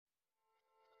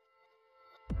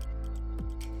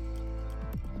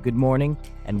Good morning,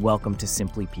 and welcome to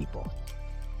Simply People.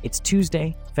 It's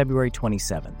Tuesday, February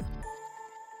 27th.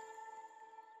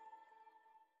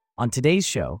 On today's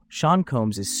show, Sean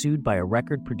Combs is sued by a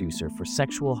record producer for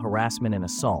sexual harassment and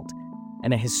assault,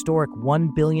 and a historic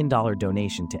 $1 billion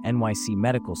donation to N.Y.C.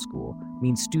 medical school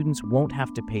means students won't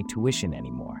have to pay tuition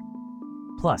anymore.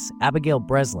 Plus, Abigail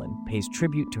Breslin pays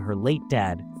tribute to her late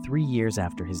dad 3 years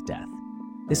after his death.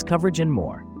 This coverage and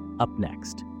more, up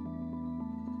next.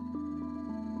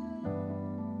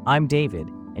 I'm David,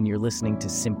 and you're listening to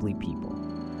Simply People.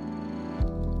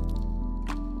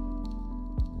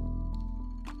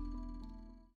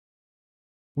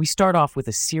 We start off with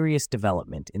a serious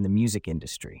development in the music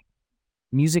industry.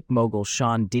 Music mogul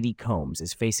Sean "Diddy" Combs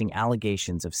is facing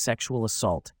allegations of sexual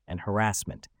assault and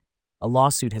harassment. A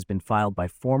lawsuit has been filed by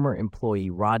former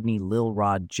employee Rodney "Lil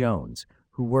Rod" Jones,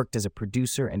 who worked as a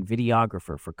producer and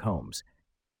videographer for Combs.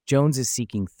 Jones is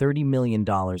seeking $30 million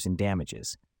in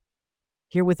damages.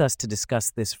 Here with us to discuss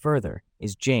this further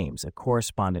is James, a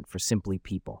correspondent for Simply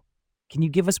People. Can you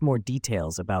give us more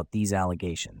details about these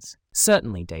allegations?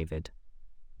 Certainly, David.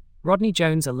 Rodney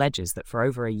Jones alleges that for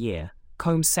over a year,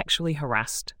 Combs sexually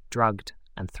harassed, drugged,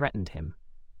 and threatened him.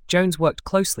 Jones worked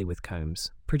closely with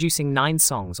Combs, producing 9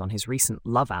 songs on his recent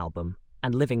Love album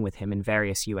and living with him in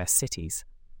various U.S. cities.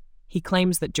 He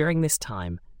claims that during this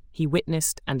time, he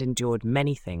witnessed and endured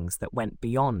many things that went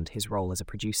beyond his role as a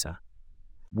producer.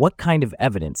 What kind of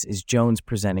evidence is Jones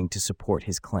presenting to support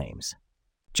his claims?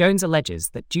 Jones alleges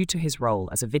that due to his role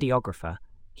as a videographer,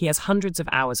 he has hundreds of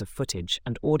hours of footage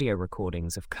and audio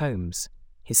recordings of Combs,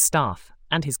 his staff,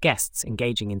 and his guests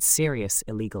engaging in serious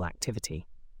illegal activity.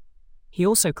 He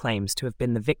also claims to have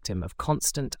been the victim of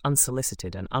constant,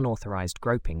 unsolicited, and unauthorized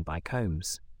groping by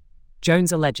Combs.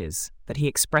 Jones alleges that he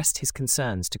expressed his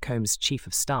concerns to Combs' chief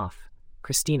of staff,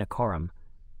 Christina Coram,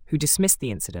 who dismissed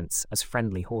the incidents as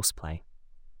friendly horseplay.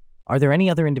 Are there any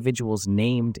other individuals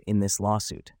named in this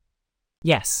lawsuit?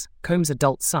 Yes, Combs'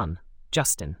 adult son,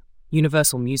 Justin,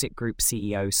 Universal Music Group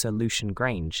CEO Sir Lucian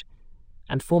Grange,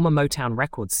 and former Motown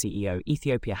Records CEO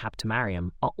Ethiopia Habtemariam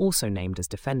are also named as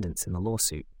defendants in the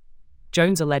lawsuit.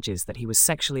 Jones alleges that he was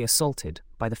sexually assaulted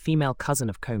by the female cousin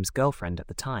of Combs' girlfriend at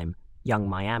the time, young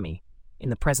Miami,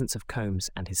 in the presence of Combs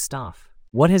and his staff.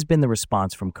 What has been the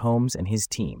response from Combs and his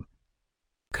team?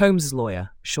 Combs'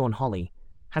 lawyer, Sean Holley,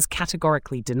 has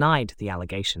categorically denied the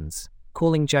allegations,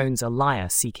 calling Jones a liar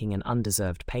seeking an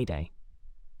undeserved payday.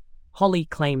 Holley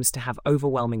claims to have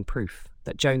overwhelming proof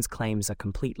that Jones' claims are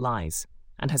complete lies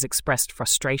and has expressed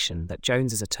frustration that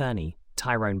Jones's attorney,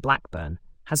 Tyrone Blackburn,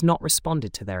 has not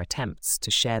responded to their attempts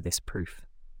to share this proof.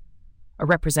 A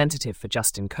representative for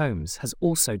Justin Combs has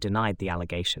also denied the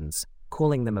allegations,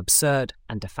 calling them absurd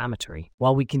and defamatory.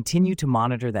 While we continue to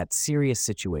monitor that serious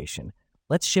situation,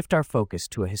 let's shift our focus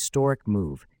to a historic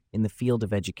move in the field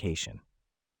of education.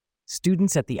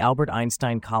 Students at the Albert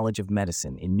Einstein College of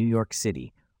Medicine in New York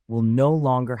City will no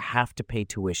longer have to pay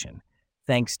tuition,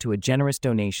 thanks to a generous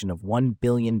donation of $1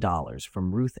 billion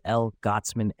from Ruth L.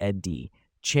 Gottsman, Ed.D.,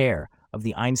 chair of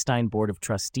the Einstein Board of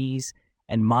Trustees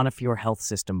and Montefiore Health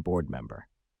System board member.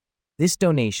 This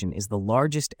donation is the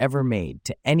largest ever made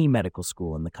to any medical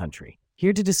school in the country.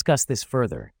 Here to discuss this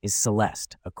further is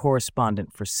Celeste, a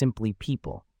correspondent for Simply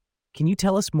People. Can you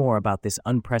tell us more about this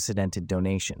unprecedented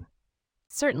donation?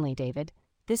 Certainly, David.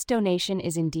 This donation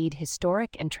is indeed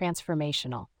historic and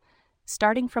transformational.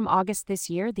 Starting from August this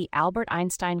year, the Albert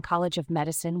Einstein College of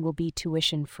Medicine will be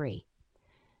tuition-free.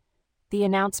 The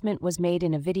announcement was made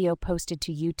in a video posted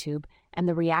to YouTube, and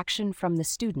the reaction from the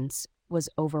students was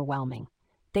overwhelming.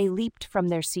 They leaped from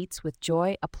their seats with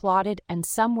joy, applauded, and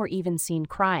some were even seen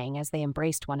crying as they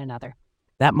embraced one another.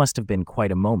 That must have been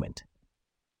quite a moment.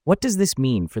 What does this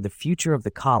mean for the future of the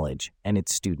college and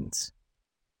its students?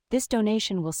 This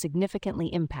donation will significantly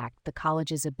impact the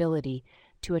college's ability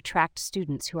to attract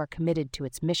students who are committed to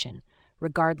its mission,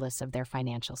 regardless of their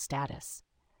financial status.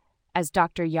 As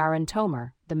Dr. Yaron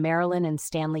Tomer, the Marilyn and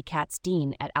Stanley Katz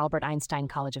Dean at Albert Einstein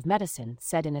College of Medicine,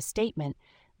 said in a statement,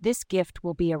 this gift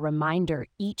will be a reminder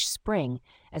each spring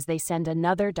as they send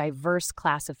another diverse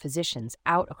class of physicians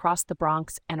out across the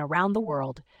Bronx and around the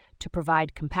world to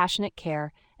provide compassionate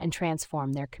care and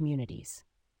transform their communities.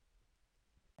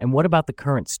 And what about the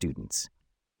current students?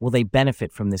 Will they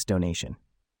benefit from this donation?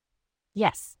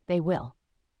 Yes, they will.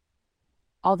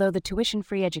 Although the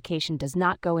tuition-free education does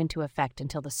not go into effect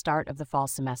until the start of the fall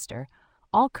semester,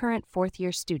 all current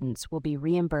fourth-year students will be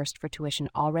reimbursed for tuition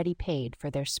already paid for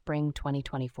their spring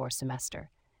 2024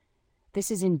 semester.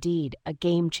 This is indeed a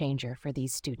game changer for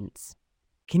these students.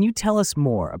 Can you tell us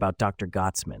more about Dr.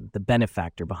 Gottsman, the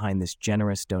benefactor behind this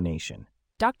generous donation?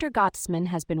 Dr. Gottsman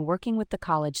has been working with the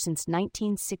college since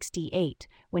 1968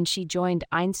 when she joined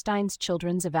Einstein's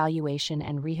Children's Evaluation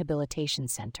and Rehabilitation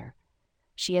Center.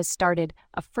 She has started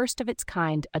a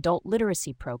first-of-its-kind adult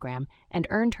literacy program and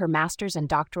earned her master's and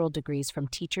doctoral degrees from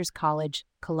Teachers College,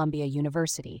 Columbia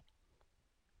University.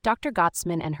 Dr.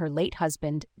 Gottsman and her late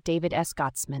husband, David S.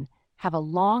 Gottsman, have a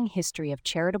long history of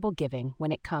charitable giving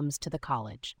when it comes to the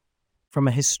college. From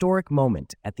a historic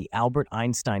moment at the Albert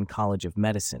Einstein College of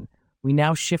Medicine, we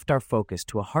now shift our focus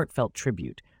to a heartfelt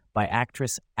tribute by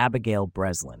actress Abigail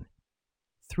Breslin.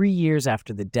 3 years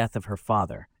after the death of her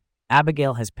father,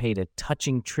 Abigail has paid a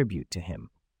touching tribute to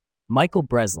him. Michael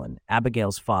Breslin,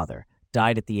 Abigail's father,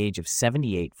 died at the age of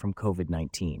 78 from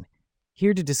COVID-19.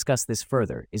 Here to discuss this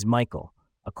further is Michael,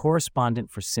 a correspondent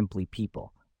for Simply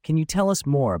People. Can you tell us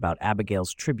more about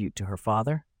Abigail's tribute to her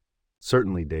father?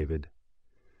 Certainly, David.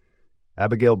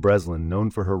 Abigail Breslin,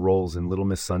 known for her roles in Little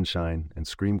Miss Sunshine and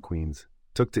Scream Queens,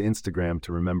 took to Instagram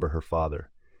to remember her father.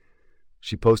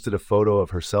 She posted a photo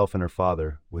of herself and her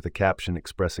father with a caption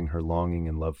expressing her longing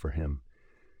and love for him.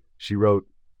 She wrote,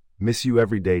 "Miss you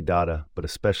every day, Dada, but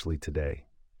especially today.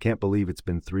 Can't believe it's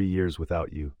been 3 years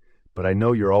without you, but I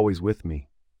know you're always with me."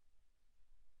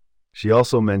 She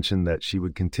also mentioned that she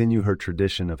would continue her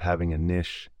tradition of having a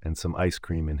niche and some ice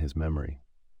cream in his memory.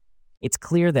 It's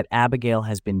clear that Abigail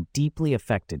has been deeply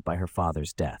affected by her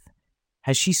father's death.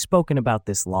 Has she spoken about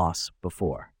this loss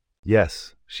before?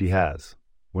 Yes, she has.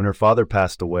 When her father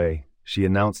passed away, she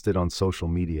announced it on social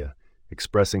media,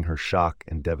 expressing her shock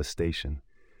and devastation.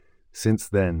 Since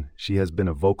then, she has been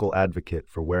a vocal advocate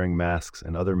for wearing masks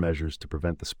and other measures to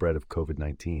prevent the spread of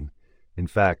COVID-19. In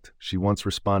fact, she once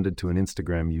responded to an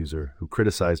Instagram user who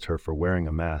criticized her for wearing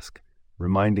a mask,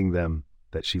 reminding them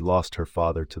that she lost her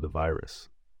father to the virus.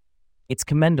 It's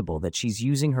commendable that she's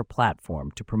using her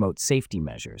platform to promote safety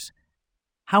measures.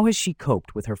 How has she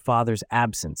coped with her father's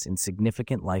absence in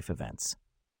significant life events?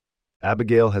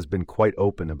 Abigail has been quite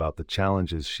open about the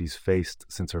challenges she's faced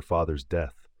since her father's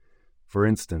death. For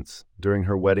instance, during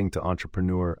her wedding to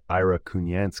entrepreneur Ira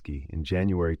Kunyansky in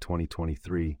January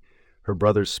 2023, her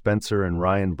brothers Spencer and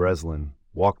Ryan Breslin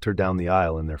walked her down the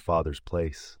aisle in their father's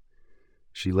place.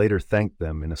 She later thanked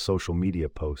them in a social media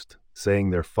post, saying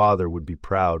their father would be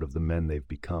proud of the men they've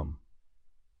become.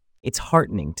 It's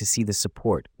heartening to see the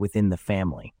support within the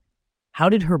family. How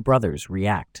did her brothers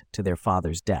react to their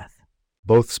father's death?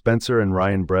 Both Spencer and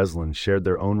Ryan Breslin shared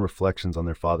their own reflections on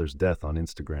their father's death on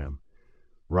Instagram.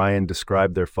 Ryan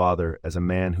described their father as a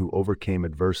man who overcame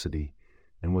adversity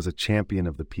and was a champion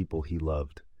of the people he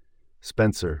loved.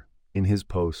 Spencer, in his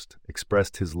post,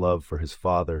 expressed his love for his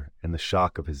father and the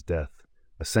shock of his death,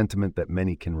 a sentiment that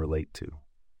many can relate to.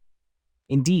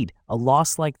 Indeed, a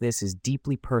loss like this is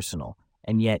deeply personal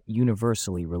and yet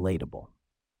universally relatable.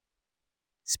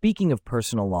 Speaking of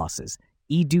personal losses,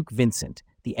 E. Duke Vincent,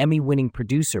 the Emmy-winning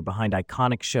producer behind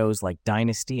iconic shows like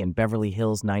Dynasty and Beverly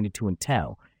Hills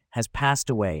 90210, has passed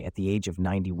away at the age of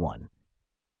 91.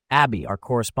 Abby, our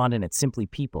correspondent at Simply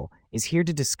People, is here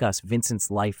to discuss Vincent's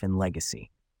life and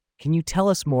legacy. Can you tell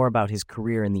us more about his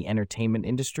career in the entertainment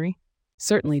industry?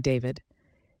 Certainly, David.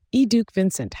 E. Duke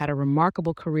Vincent had a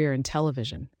remarkable career in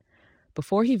television.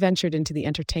 Before he ventured into the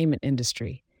entertainment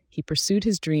industry, he pursued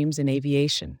his dreams in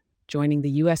aviation, joining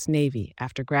the U.S. Navy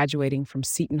after graduating from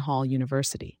Seton Hall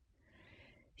University.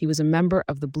 He was a member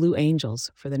of the Blue Angels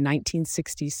for the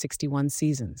 1960-61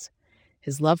 seasons.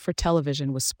 His love for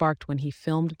television was sparked when he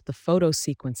filmed the photo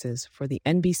sequences for the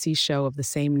NBC show of the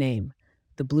same name,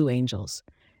 The Blue Angels,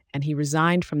 and he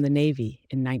resigned from the Navy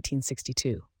in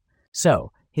 1962.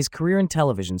 So, his career in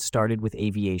television started with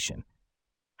aviation.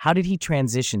 How did he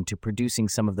transition to producing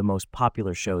some of the most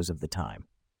popular shows of the time?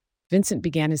 Vincent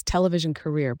began his television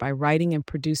career by writing and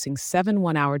producing 7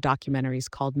 one-hour documentaries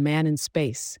called Man in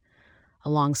Space,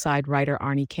 alongside writer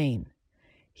Arnie Kane.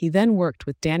 He then worked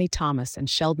with Danny Thomas and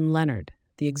Sheldon Leonard,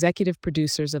 the executive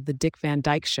producers of The Dick Van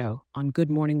Dyke Show, on Good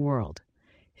Morning World.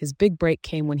 His big break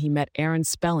came when he met Aaron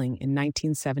Spelling in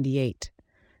 1978.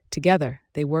 Together,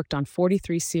 they worked on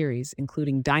 43 series,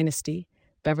 including Dynasty,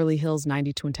 Beverly Hills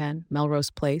 90210,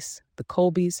 Melrose Place, The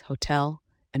Colbys, Hotel,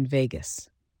 and Vegas.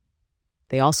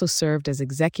 They also served as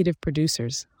executive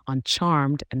producers on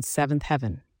Charmed and Seventh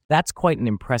Heaven. That's quite an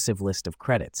impressive list of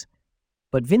credits.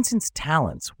 But Vincent's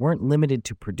talents weren't limited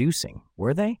to producing,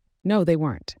 were they? No, they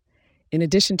weren't. In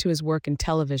addition to his work in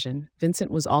television,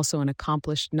 Vincent was also an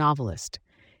accomplished novelist.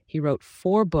 He wrote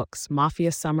 4 books: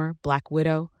 Mafia Summer, Black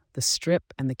Widow, The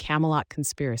Strip, and The Camelot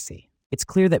Conspiracy. It's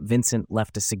clear that Vincent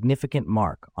left a significant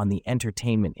mark on the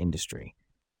entertainment industry.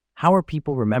 How are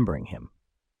people remembering him?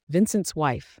 Vincent's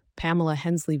wife, Pamela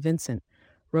Hensley Vincent,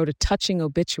 wrote a touching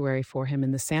obituary for him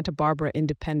in the Santa Barbara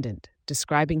Independent,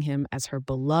 describing him as her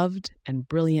beloved and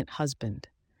brilliant husband.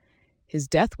 His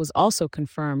death was also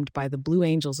confirmed by the Blue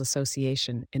Angels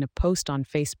Association in a post on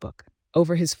Facebook.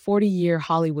 Over his 40-year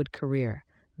Hollywood career,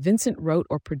 Vincent wrote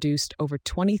or produced over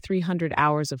 2,300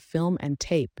 hours of film and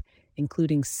tape,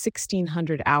 including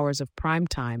 1,600 hours of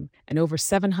primetime and over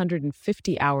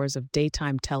 750 hours of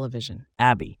daytime television.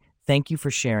 Abby, thank you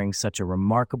for sharing such a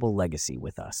remarkable legacy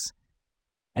with us.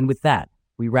 And with that,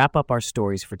 we wrap up our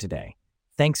stories for today.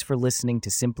 Thanks for listening to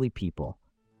Simply People.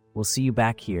 We'll see you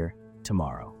back here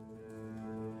tomorrow.